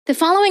The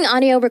following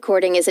audio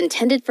recording is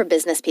intended for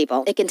business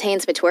people. It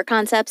contains mature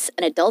concepts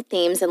and adult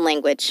themes and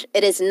language.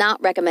 It is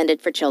not recommended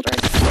for children.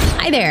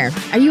 Hi there.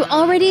 Are you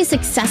already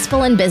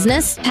successful in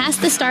business? Past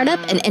the startup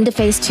and into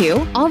phase 2?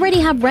 Already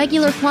have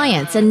regular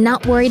clients and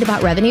not worried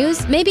about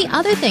revenues? Maybe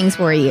other things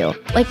worry you.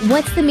 Like,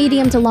 what's the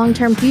medium to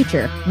long-term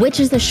future?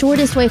 Which is the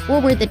shortest way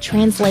forward that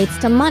translates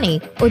to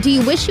money? Or do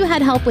you wish you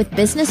had help with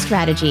business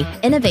strategy,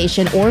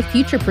 innovation, or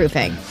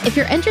future-proofing? If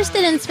you're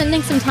interested in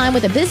spending some time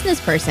with a business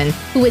person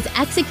who has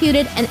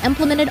executed and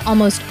implemented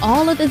almost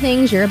all of the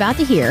things you're about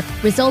to hear,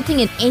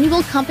 resulting in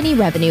annual company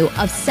revenue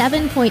of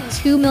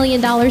 $7.2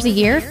 million a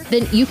year,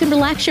 then you can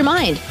relax your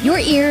mind. Your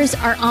ears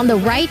are on the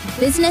right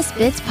Business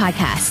Bits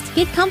podcast.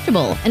 Get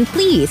comfortable and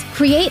please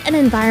create an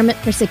environment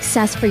for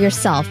success for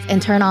yourself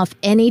and turn off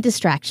any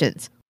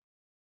distractions.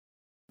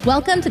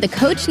 Welcome to the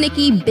Coach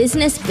Nikki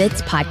Business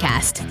Bits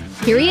podcast.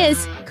 Here he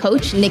is,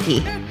 Coach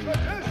Nikki.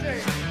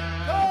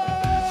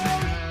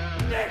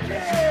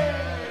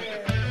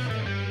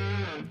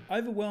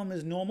 Overwhelm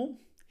is normal.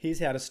 Here's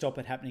how to stop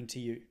it happening to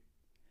you.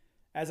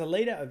 As a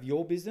leader of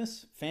your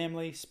business,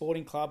 family,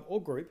 sporting club,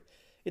 or group,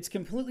 it's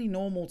completely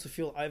normal to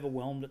feel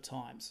overwhelmed at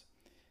times.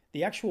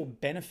 The actual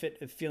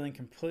benefit of feeling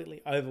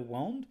completely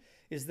overwhelmed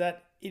is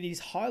that it is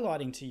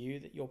highlighting to you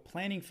that your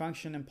planning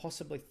function and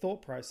possibly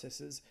thought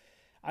processes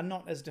are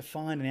not as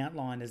defined and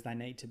outlined as they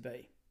need to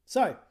be.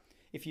 So,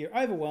 if you're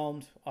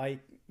overwhelmed,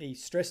 i.e.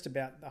 stressed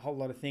about a whole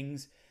lot of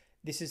things,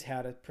 this is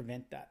how to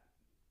prevent that.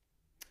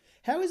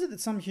 How is it that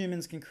some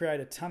humans can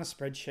create a ton of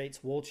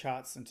spreadsheets, wall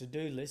charts, and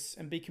to-do lists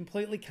and be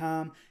completely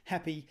calm,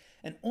 happy,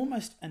 and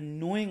almost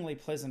annoyingly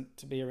pleasant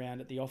to be around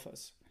at the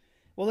office?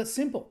 Well, it's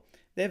simple.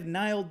 They've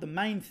nailed the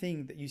main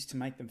thing that used to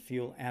make them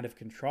feel out of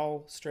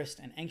control, stressed,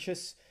 and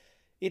anxious.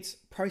 It's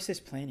process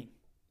planning.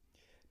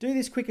 Do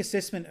this quick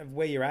assessment of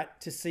where you're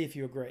at to see if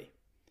you agree.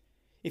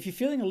 If you're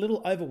feeling a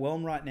little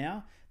overwhelmed right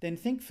now, then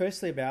think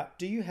firstly about,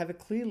 do you have a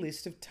clear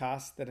list of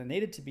tasks that are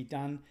needed to be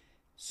done,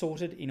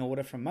 sorted in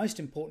order from most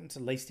important to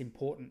least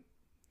important?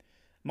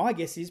 My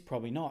guess is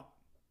probably not.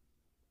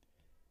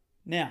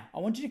 Now, I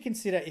want you to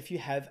consider if you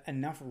have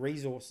enough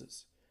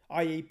resources,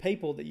 i.e.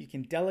 people that you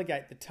can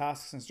delegate the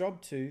tasks and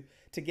job to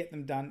get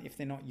them done if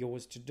they're not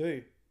yours to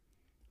do.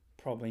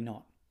 Probably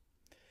not.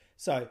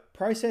 So,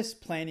 process,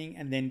 planning,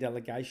 and then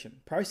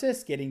delegation.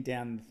 Process, getting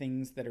down the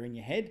things that are in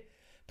your head.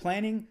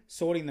 Planning,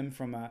 sorting them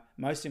from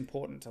most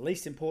important to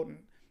least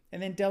important.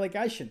 And then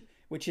delegation,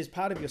 which is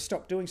part of your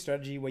stop doing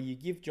strategy where you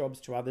give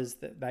jobs to others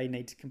that they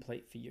need to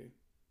complete for you.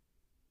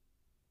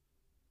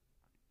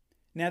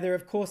 Now, there are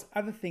of course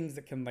other things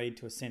that can lead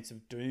to a sense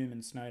of doom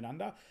and snowed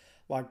under,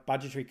 like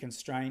budgetary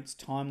constraints,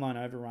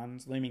 timeline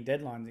overruns, looming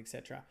deadlines,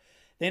 etc.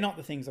 They're not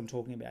the things I'm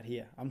talking about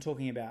here. I'm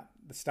talking about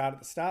the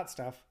start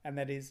stuff, and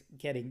that is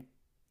getting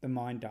the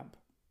mind dump.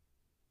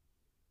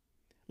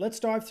 Let's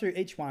dive through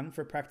each one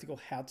for a practical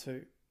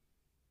how-to.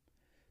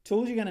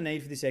 Tools you're going to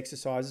need for this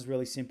exercise is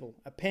really simple.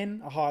 A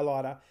pen, a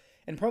highlighter,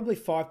 and probably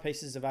 5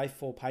 pieces of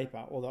A4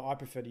 paper, although I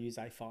prefer to use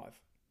A5.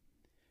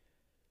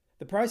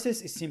 The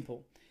process is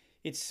simple.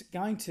 It's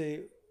going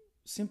to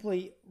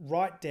simply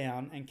write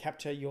down and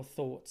capture your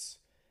thoughts.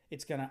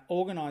 It's going to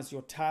organize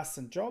your tasks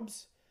and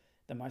jobs.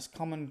 The most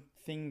common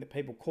thing that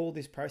people call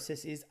this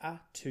process is a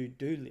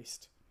to-do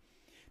list.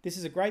 This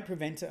is a great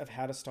preventer of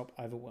how to stop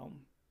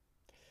overwhelm.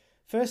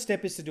 First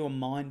step is to do a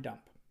mind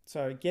dump.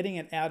 So getting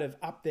it out of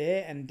up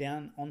there and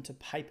down onto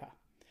paper.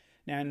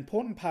 Now, an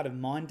important part of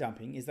mind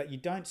dumping is that you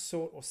don't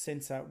sort or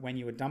censor when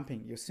you are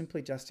dumping. You're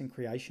simply just in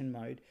creation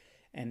mode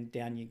and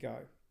down you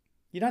go.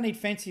 You don't need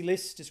fancy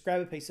lists, just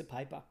grab a piece of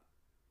paper.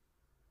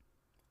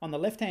 On the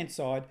left-hand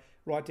side,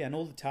 write down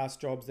all the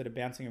task jobs that are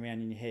bouncing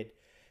around in your head.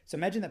 So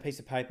imagine that piece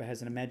of paper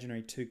has an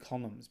imaginary 2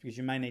 columns because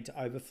you may need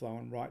to overflow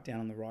and write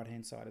down on the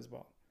right-hand side as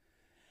well.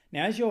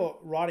 Now, as you're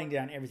writing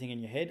down everything in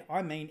your head,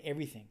 I mean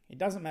everything. It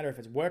doesn't matter if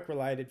it's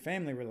work-related,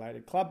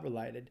 family-related,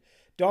 club-related,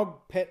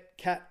 dog, pet,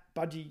 cat,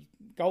 budgie,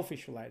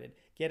 goldfish related.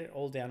 Get it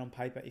all down on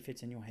paper if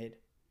it's in your head.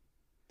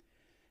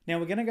 Now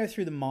we're going to go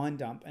through the mind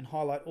dump and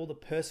highlight all the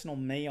personal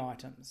me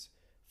items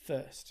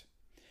first.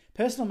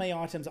 Personal me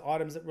items are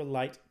items that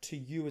relate to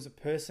you as a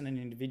person and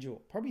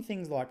individual. Probably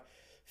things like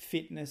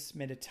fitness,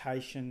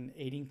 meditation,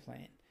 eating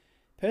plan.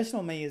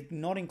 Personal me does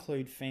not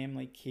include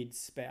family, kids,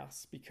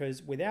 spouse,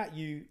 because without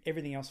you,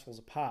 everything else falls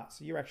apart.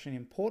 So you're actually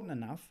important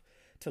enough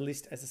to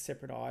list as a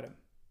separate item.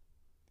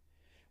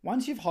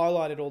 Once you've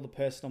highlighted all the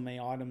personal me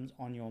items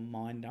on your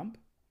mind dump,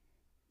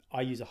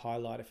 I use a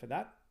highlighter for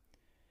that,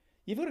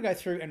 you've got to go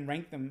through and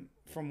rank them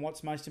from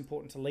what's most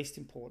important to least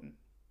important.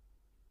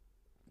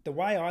 The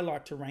way I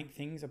like to rank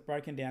things are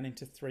broken down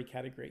into 3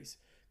 categories.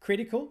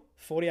 Critical,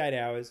 48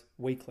 hours,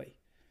 weekly.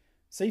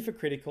 C for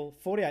critical,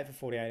 48 for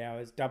 48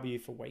 hours, W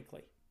for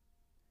weekly.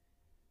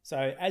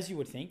 So as you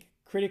would think,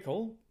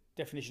 critical,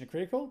 definition of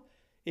critical,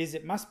 is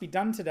it must be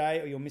done today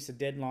or you'll miss a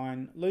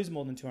deadline, lose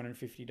more than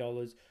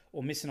 $250,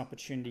 or miss an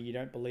opportunity you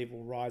don't believe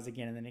will rise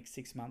again in the next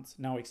 6 months.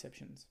 No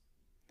exceptions.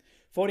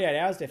 48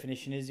 hours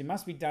definition is it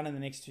must be done in the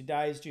next 2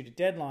 days due to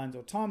deadlines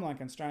or timeline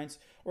constraints,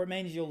 or it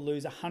means you'll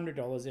lose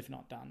 $100 if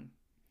not done.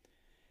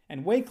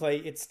 And weekly,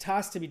 it's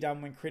tasks to be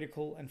done when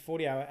critical and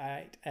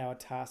 48-hour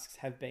tasks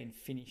have been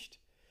finished.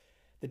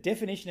 The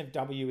definition of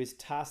W is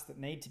tasks that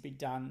need to be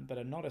done but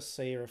are not a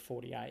C or a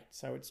 48.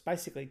 So it's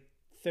basically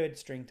third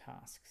string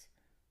tasks.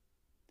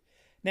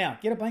 Now,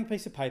 get a blank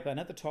piece of paper and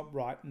at the top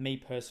write me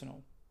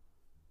personal.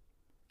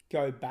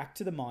 Go back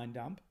to the mind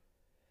dump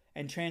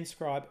and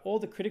transcribe all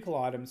the critical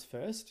items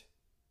first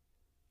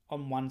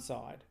on one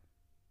side.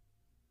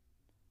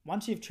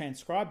 Once you've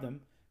transcribed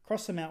them,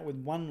 cross them out with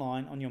one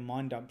line on your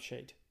mind dump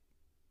sheet.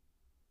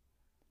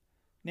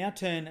 Now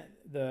turn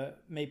the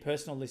me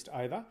personal list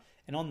over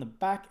and on the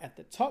back at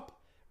the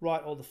top,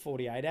 write all the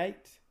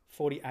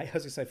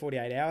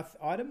 48-hour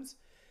items.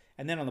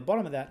 And then on the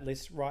bottom of that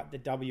list, write the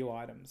W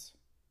items.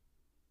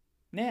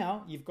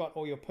 Now you've got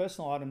all your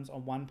personal items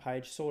on one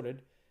page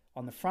sorted.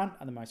 On the front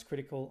are the most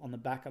critical, on the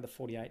back are the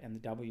 48 and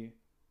the W.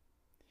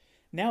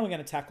 Now we're going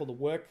to tackle the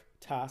work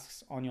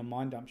tasks on your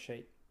mind dump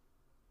sheet.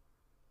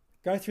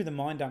 Go through the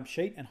mind dump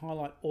sheet and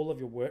highlight all of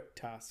your work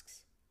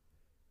tasks.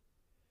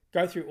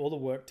 Go through all the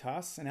work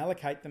tasks and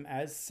allocate them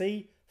as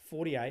C,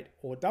 48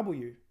 or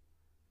W.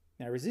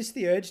 Now resist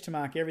the urge to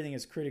mark everything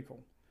as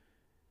critical.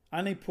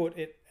 Only put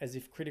it as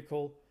if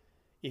critical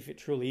if it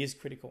truly is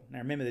critical. Now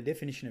remember, the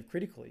definition of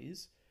critical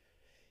is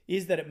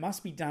that it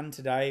must be done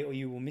today or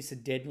you will miss a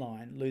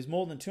deadline, lose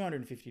more than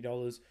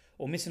 $250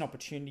 or miss an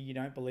opportunity you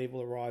don't believe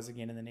will arise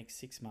again in the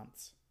next 6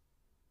 months.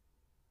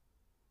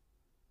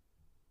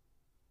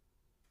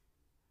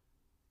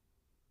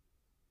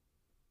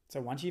 So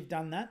once you've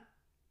done that,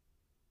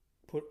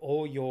 put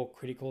all your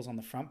criticals on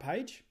the front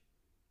page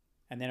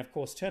and then of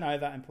course turn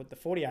over and put the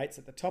 48s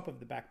at the top of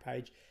the back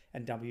page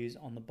and W's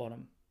on the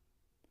bottom.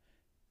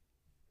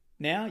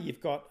 Now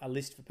you've got a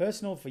list for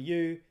personal, for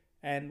you,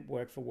 and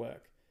work for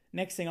work.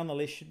 Next thing on the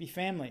list should be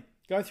family.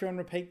 Go through and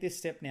repeat this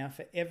step now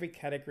for every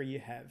category you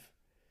have.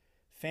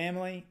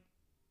 Family,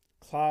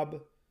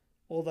 club,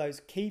 all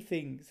those key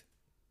things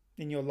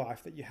in your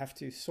life that you have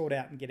to sort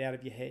out and get out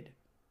of your head.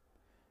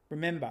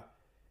 Remember,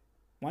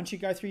 once you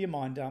go through your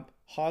mind dump,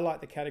 highlight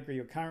the category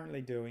you're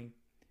currently doing,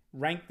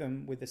 rank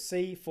them with a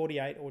C,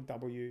 48 or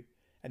W,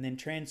 and then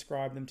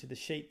transcribe them to the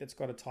sheet that's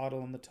got a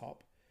title on the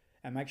top.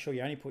 And make sure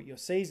you only put your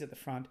C's at the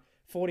front,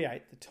 48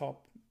 at the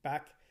top,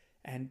 back,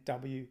 and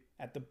W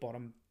at the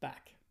bottom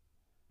back.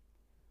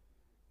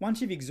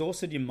 Once you've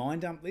exhausted your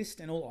mind dump list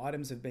and all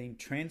items have been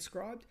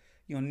transcribed,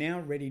 you're now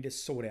ready to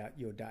sort out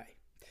your day.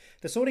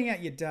 The sorting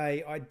out your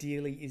day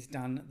ideally is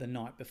done the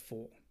night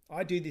before.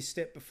 I do this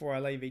step before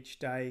I leave each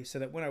day so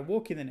that when I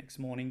walk in the next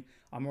morning,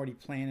 I'm already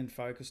planned and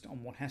focused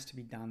on what has to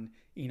be done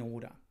in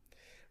order.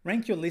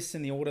 Rank your lists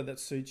in the order that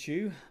suits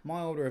you.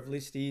 My order of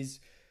list is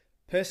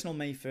personal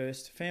me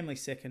first, family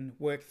second,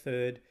 work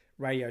third,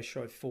 radio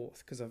show fourth,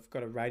 because I've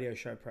got a radio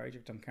show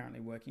project I'm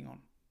currently working on.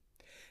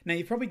 Now,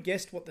 you've probably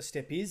guessed what the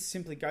step is.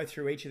 Simply go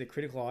through each of the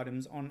critical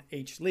items on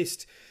each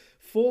list.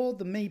 For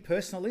the me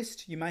personal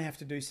list, you may have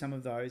to do some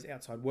of those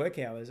outside work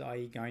hours,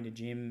 i.e. going to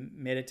gym,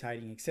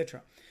 meditating,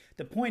 etc.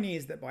 The point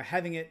is that by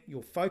having it,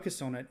 you'll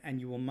focus on it and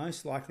you will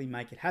most likely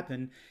make it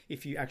happen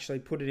if you actually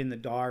put it in the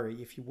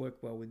diary, if you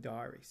work well with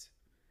diaries.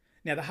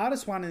 Now, the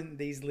hardest one in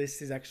these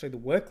lists is actually the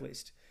work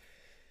list,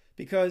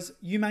 because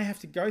you may have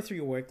to go through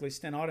your work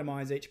list and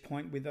itemize each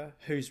point with a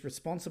who's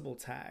responsible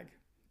tag.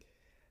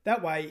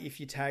 That way, if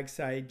you tag,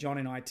 say, John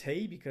in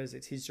IT, because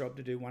it's his job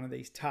to do one of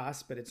these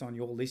tasks, but it's on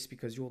your list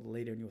because you're the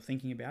leader and you're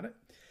thinking about it,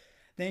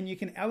 then you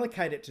can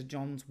allocate it to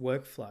John's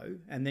workflow,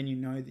 and then you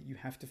know that you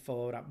have to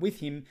follow it up with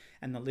him,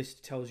 and the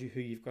list tells you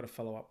who you've got to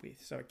follow up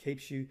with. So it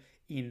keeps you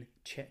in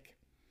check.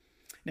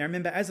 Now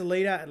remember, as a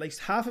leader, at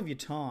least half of your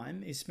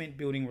time is spent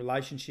building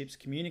relationships,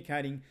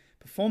 communicating,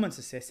 performance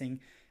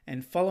assessing,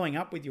 and following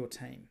up with your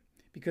team,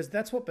 because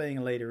that's what being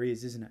a leader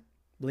is, isn't it?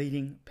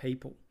 Leading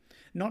people,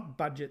 not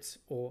budgets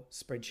or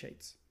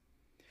spreadsheets.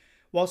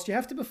 Whilst you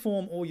have to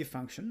perform all your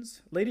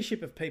functions,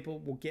 leadership of people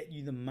will get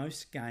you the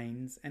most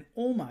gains and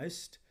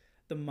almost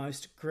the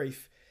most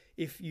grief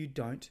if you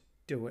don't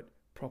do it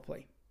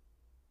properly.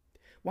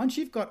 Once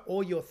you've got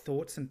all your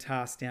thoughts and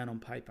tasks down on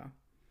paper,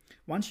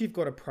 once you've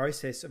got a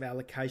process of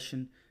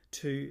allocation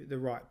to the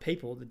right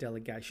people, the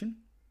delegation,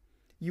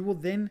 you will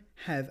then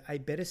have a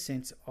better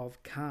sense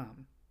of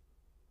calm.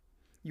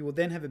 You will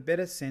then have a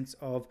better sense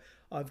of,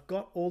 I've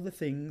got all the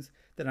things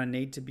that I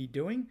need to be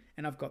doing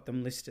and I've got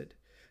them listed.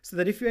 So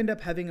that if you end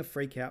up having a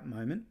freak out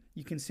moment,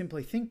 you can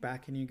simply think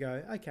back and you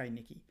go, okay,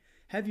 Nikki,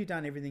 have you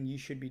done everything you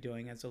should be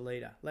doing as a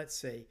leader? Let's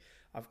see.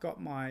 I've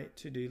got my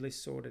to-do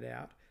list sorted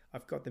out.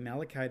 I've got them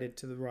allocated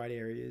to the right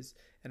areas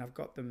and I've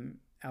got them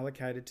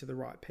allocated to the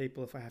right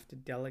people if I have to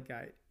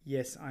delegate.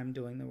 Yes, I'm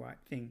doing the right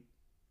thing.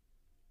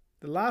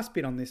 The last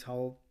bit on this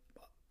whole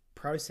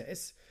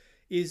process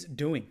is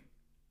doing.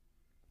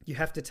 You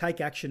have to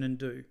take action and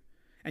do,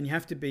 and you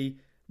have to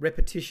be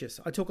repetitious.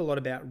 I talk a lot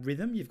about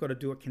rhythm. You've got to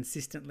do it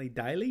consistently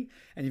daily,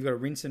 and you've got to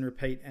rinse and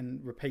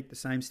repeat the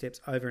same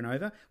steps over and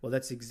over. Well,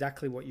 that's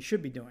exactly what you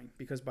should be doing,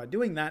 because by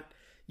doing that,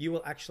 you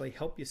will actually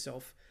help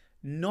yourself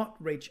not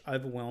reach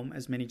overwhelm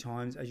as many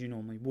times as you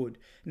normally would.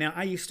 Now,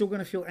 are you still going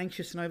to feel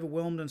anxious and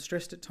overwhelmed and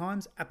stressed at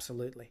times?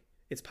 Absolutely.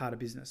 It's part of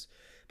business.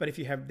 But if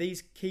you have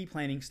these key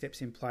planning steps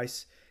in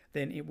place,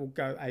 then it will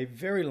go a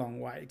very long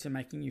way to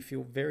making you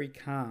feel very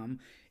calm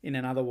in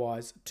an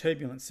otherwise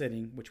turbulent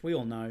setting, which we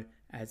all know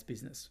as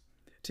business.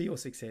 To your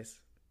success.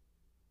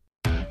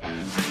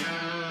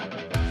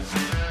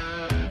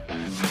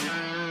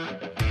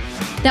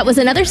 That was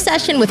another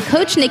session with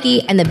Coach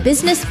Nikki and the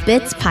Business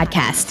Bits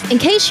podcast. In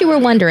case you were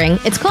wondering,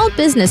 it's called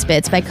Business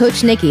Bits by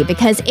Coach Nikki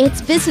because it's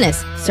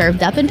business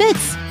served up in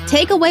bits.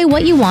 Take away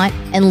what you want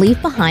and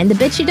leave behind the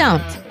bits you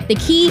don't. The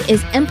key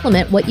is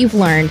implement what you've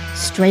learned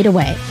straight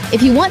away.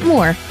 If you want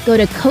more, go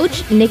to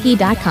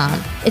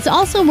CoachNikki.com. It's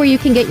also where you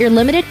can get your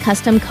limited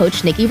custom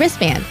Coach Nikki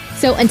wristband.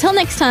 So until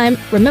next time,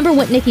 remember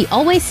what Nikki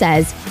always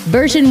says,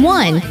 version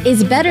 1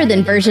 is better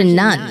than version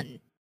none.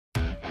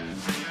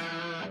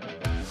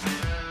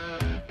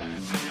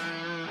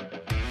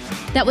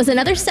 That was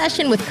another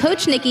session with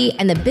Coach Nikki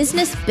and the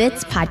Business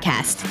Bits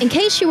podcast. In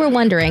case you were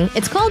wondering,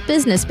 it's called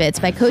Business Bits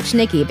by Coach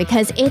Nikki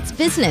because it's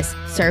business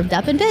served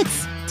up in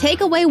bits.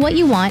 Take away what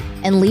you want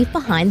and leave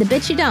behind the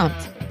bits you don't.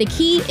 The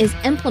key is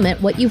implement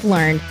what you've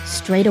learned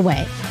straight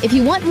away. If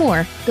you want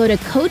more, go to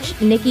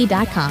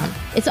CoachNikki.com.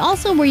 It's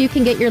also where you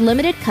can get your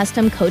limited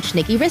custom Coach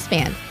Nikki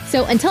wristband.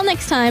 So until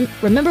next time,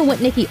 remember what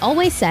Nikki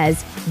always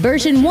says,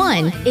 version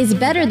 1 is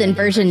better than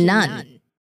version none.